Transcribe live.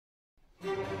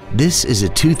This is a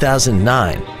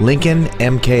 2009 Lincoln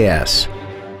MKS.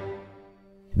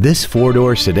 This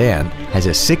four-door sedan has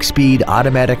a 6-speed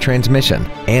automatic transmission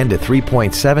and a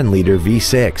 3.7-liter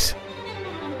V6.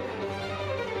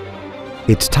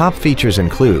 Its top features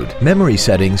include memory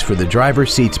settings for the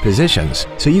driver's seat's positions,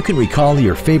 so you can recall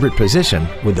your favorite position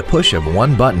with the push of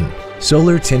one button,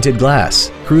 solar tinted glass,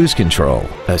 cruise control,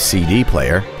 a CD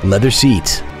player, leather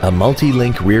seats, a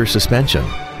multi-link rear suspension,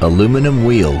 aluminum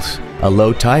wheels, a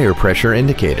low tire pressure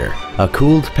indicator, a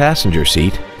cooled passenger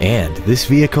seat, and this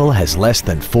vehicle has less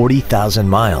than 40,000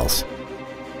 miles.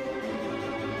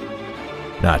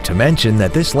 Not to mention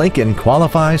that this Lincoln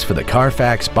qualifies for the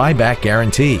Carfax buyback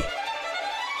guarantee.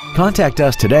 Contact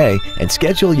us today and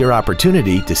schedule your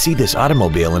opportunity to see this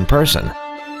automobile in person.